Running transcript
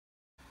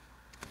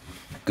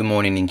Good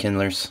morning,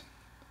 Enkindlers.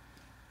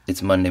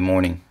 It's Monday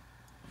morning,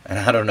 and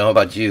I don't know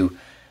about you,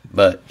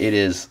 but it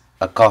is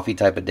a coffee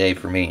type of day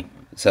for me.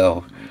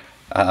 So,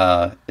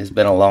 it's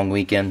been a long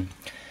weekend.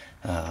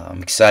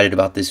 I'm excited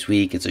about this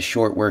week. It's a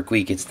short work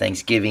week. It's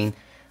Thanksgiving.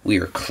 We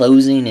are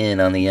closing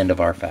in on the end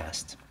of our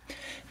fast.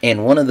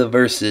 And one of the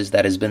verses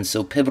that has been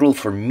so pivotal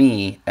for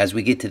me as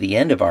we get to the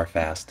end of our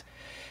fast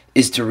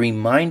is to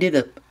remind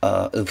it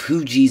of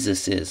who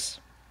Jesus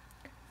is.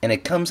 And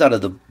it comes out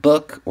of the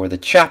book or the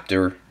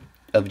chapter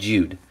of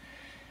Jude.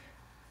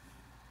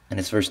 And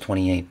it's verse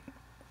 28.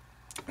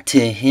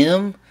 To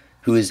him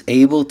who is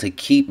able to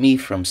keep me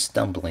from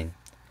stumbling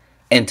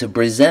and to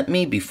present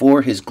me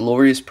before his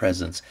glorious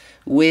presence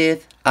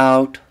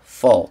without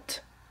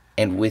fault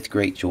and with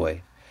great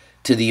joy.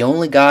 To the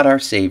only God our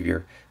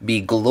Savior be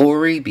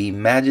glory, be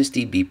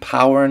majesty, be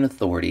power and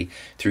authority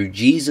through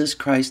Jesus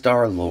Christ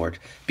our Lord,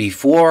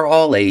 before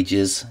all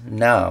ages,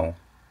 now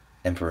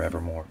and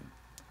forevermore.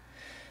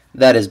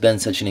 That has been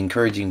such an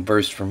encouraging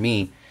verse for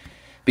me,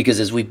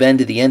 because as we bend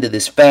to the end of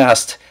this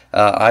fast,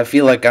 I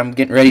feel like I'm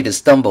getting ready to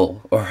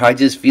stumble, or I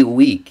just feel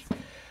weak.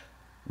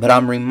 But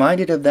I'm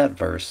reminded of that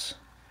verse,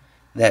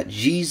 that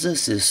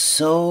Jesus is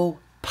so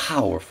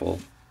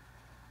powerful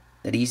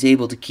that he's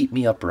able to keep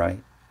me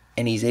upright,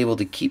 and he's able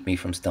to keep me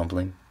from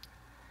stumbling.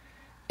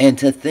 And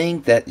to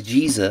think that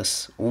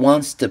Jesus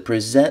wants to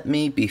present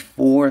me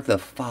before the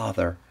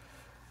Father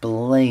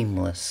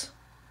blameless.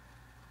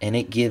 And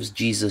it gives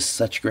Jesus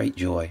such great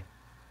joy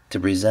to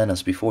present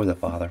us before the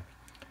Father.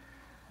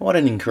 What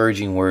an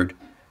encouraging word.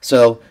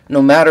 So,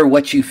 no matter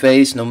what you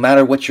face, no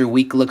matter what your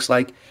week looks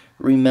like,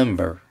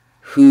 remember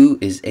who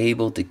is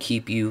able to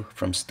keep you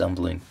from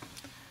stumbling.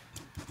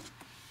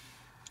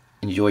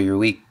 Enjoy your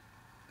week.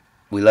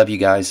 We love you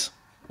guys.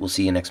 We'll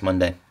see you next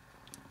Monday.